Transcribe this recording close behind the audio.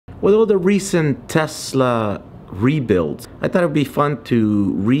With all the recent Tesla rebuilds, I thought it would be fun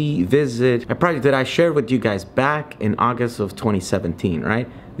to revisit a project that I shared with you guys back in August of 2017, right?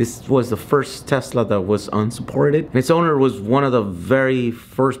 This was the first Tesla that was unsupported. And its owner was one of the very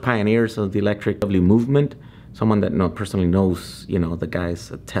first pioneers of the electric movement. Someone that personally knows, the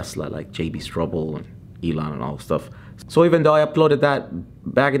guys at Tesla, like J.B. Struble and Elon and all that stuff. So even though I uploaded that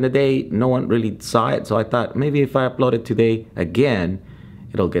back in the day, no one really saw it. So I thought maybe if I upload it today again,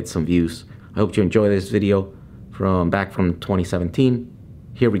 it'll get some views. I hope you enjoy this video back from 2017.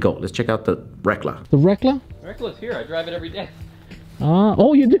 Here we go. Let's check out the Wreckla. The Wreckla? Wreckla's here. I drive it every day.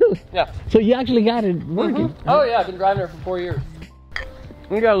 Oh, you do? Yeah. So you actually got it working? Oh yeah, I've been driving it for 4 years.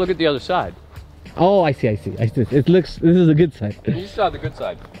 You gotta look at the other side. Oh, I see. It looks, this is a good side. You saw the good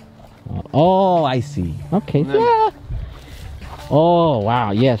side. Oh, I see. Okay. Yeah. Oh,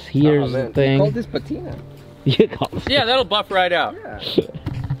 wow. Yes, here's the thing. You call this patina. Yeah, that'll buff right out. Yeah.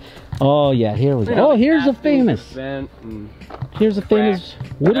 Oh, yeah, here we go. Oh, here's a famous. Here's a famous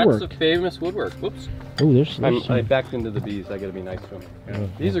woodwork. That's a famous woodwork. Whoops. Oh, there's I backed into the bees. I gotta be nice to them. Yeah.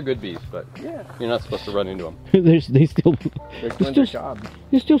 These are good bees, but yeah, you're not supposed to run into them. they still They're doing their job.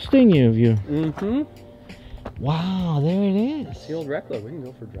 They still sting you if you. Mm-hmm. Wow, there it is. It's the old Wreckla. We can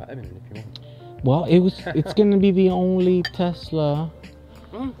go for driving it if you want. Well, it's gonna be the only Tesla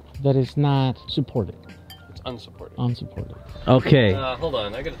that is not supported. It's unsupported. Unsupported. Okay. Hold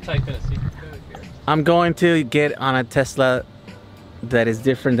on. I gotta type in a secret code here. I'm going to get on a Tesla that is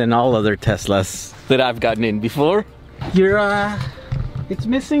different than all other Teslas that I've gotten in before. It's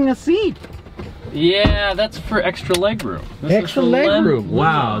missing a seat. Yeah, that's for extra leg room. Extra leg room.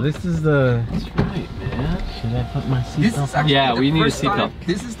 Wow, this is the. That's right, man. Should I put my seatbelt on? Yeah, we need a seatbelt.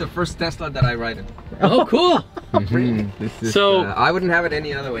 This is the first Tesla that I ride in. Oh, cool. This is, so I wouldn't have it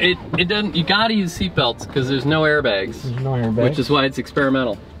any other way. It doesn't. You gotta use seatbelts because there's no airbags. There's no airbags. Which is why it's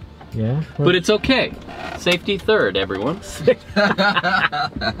experimental. Yeah. But it's okay. Safety third, everyone.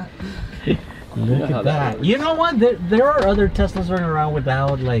 Look at that. You know what? There are other Teslas running around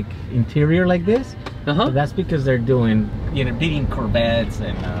without like interior like this. But that's because they're doing, beating Corvettes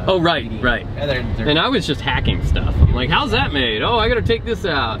and. Oh right. And I was just hacking stuff. I'm like, how's that made? Oh, I gotta take this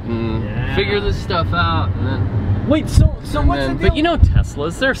out and figure this stuff out. And then. Wait. So what's the deal? But you know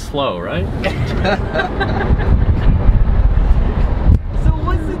Teslas, they're slow, right?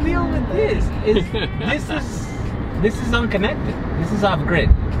 What's the deal with this? This is unconnected. This is off grid.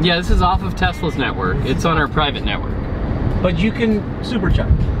 Yeah, this is off of Tesla's network. It's on our private network. But you can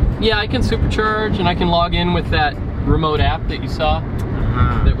supercharge. Yeah, I can supercharge and I can log in with that remote app that you saw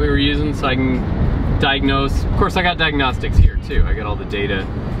that we were using, so I can diagnose. Of course, I got diagnostics here too. I got all the data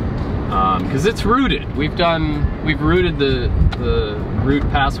because it's rooted. We've rooted the root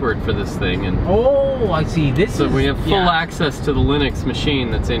password for this thing, and oh, I see. So we have full access to the Linux machine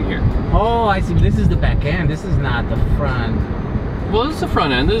that's in here. Oh, I see. This is the back end. This is not the front. Well, this is the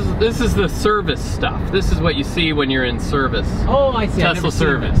front end. This is the service stuff. This is what you see when you're in service. Oh, I see. Tesla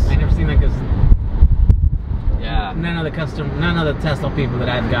service. I never seen that because yeah, none of the Tesla people that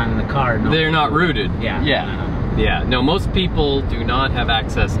I've gotten in the car. No. They're not rooted. Yeah. Yeah. Yeah. No, most people do not have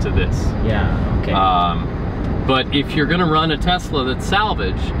access to this. Yeah. Okay. But if you're going to run a Tesla that's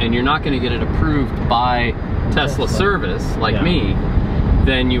salvage and you're not going to get it approved by Tesla service, like me,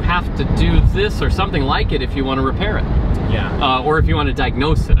 then you have to do this or something like it if you want to repair it. Yeah. Or if you want to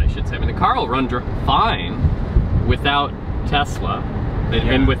diagnose it, I should say. I mean, the car will run fine without Tesla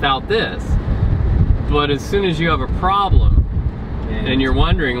and without this. But as soon as you have a problem and you're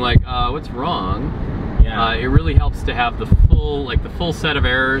wondering, like, what's wrong? It really helps to have the full set of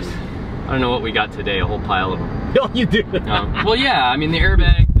errors. I don't know what we got today, a whole pile of them. Oh, you do? Well, yeah, I mean, the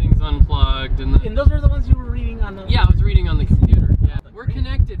airbag thing's unplugged. And those are the ones you were reading on the... Yeah, I was reading on the computer. Yeah, we're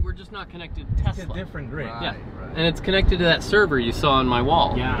connected, we're just not connected to Tesla. It's a different grid. Yeah, and it's connected to that server you saw on my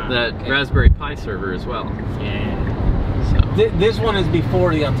wall. Yeah. That Raspberry Pi server as well. Yeah. So. This one is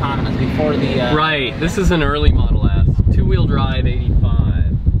before the autonomous, before the... Right, this is an early Model S, two-wheel drive 85.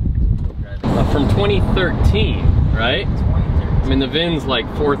 From 2013, right? 2013. I mean, the VIN's like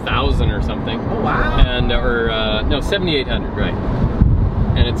 4,000 or something. Oh, wow. And, no, 7,800, right.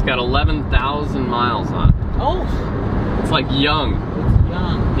 And it's got 11,000 miles on it. Oh. It's like young. It's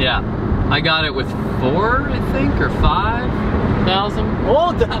young. Yeah. I got it with 4, I think, or 5,000.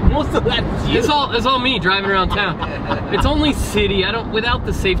 Oh, most of that is you. It's all me driving around town. It's only city. Without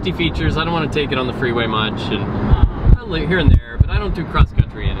the safety features, I don't want to take it on the freeway much. And I live here and there, but I don't do cross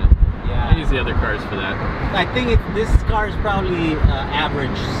country in it. I use the other cars for that. I think this car is probably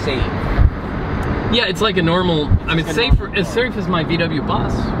average safe. Yeah, it's like a normal. I mean, as safe as my VW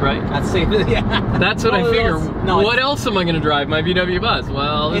bus, right? That's safe. Yeah. That's what I figure. What else am I going to drive my VW bus?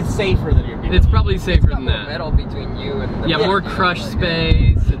 Well, it's safer than your VW. It's probably safer than that. Metal between you and the more crush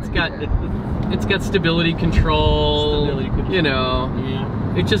space. It's got stability control. You know.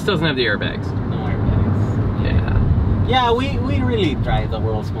 Yeah. It just doesn't have the airbags. No airbags. Yeah. Yeah, we really drive the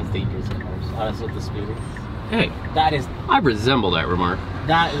world's most dangerous cars. Honestly, with the Speeder. Hey, that is. I resemble that remark.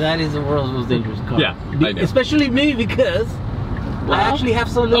 That is the world's most dangerous car. Yeah, I know. Especially me because I actually have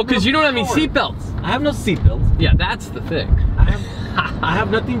some. Oh, because you don't have any seatbelts. I have no seatbelts. Yeah, that's the thing. I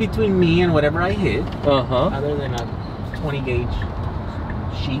have nothing between me and whatever I hit. Other than a 20 gauge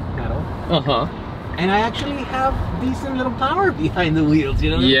sheet metal. And I actually have decent little power behind the wheels, you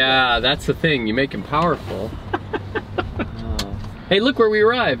know? Yeah, that's the thing. You make them powerful. Hey, look where we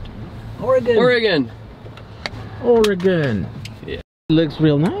arrived. Oregon. Oregon. Oregon. Yeah. Looks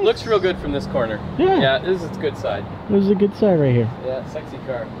real nice. Looks real good from this corner. Yeah. Yeah, this is a good side. This is a good side right here. Yeah, sexy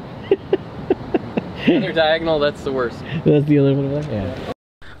car. Other diagonal, that's the worst. That's the other one. Yeah.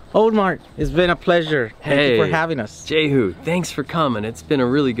 Old Mart, it's been a pleasure. Thank you for having us. Jehu, thanks for coming. It's been a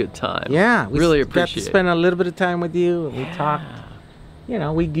really good time. Yeah, we really got to spend a little bit of time with you. We talked, you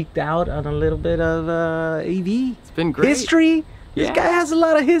know, we geeked out on a little bit of EV. It's been great. History. This guy has a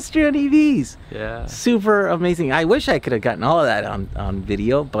lot of history on EVs. Yeah. Super amazing. I wish I could have gotten all of that on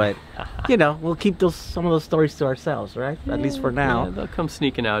video, but you know, we'll keep some of those stories to ourselves, right? Yeah, at least for now. Yeah, they'll come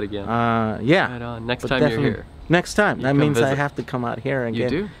sneaking out again. Yeah. Right on. Next time you're here. Next time. That means I have to come out here and You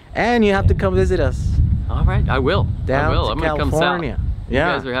do. And you have to come visit us. All right, I will. Down I will. to I'm gonna California. come south.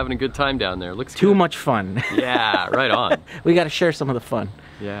 Yeah. You guys are having a good time down there. Looks too good. much fun. Yeah, right on. We got to share some of the fun.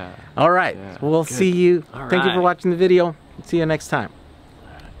 Yeah. All right. Yeah, We'll good. see you. All Thank you for right. watching the video. See you next time.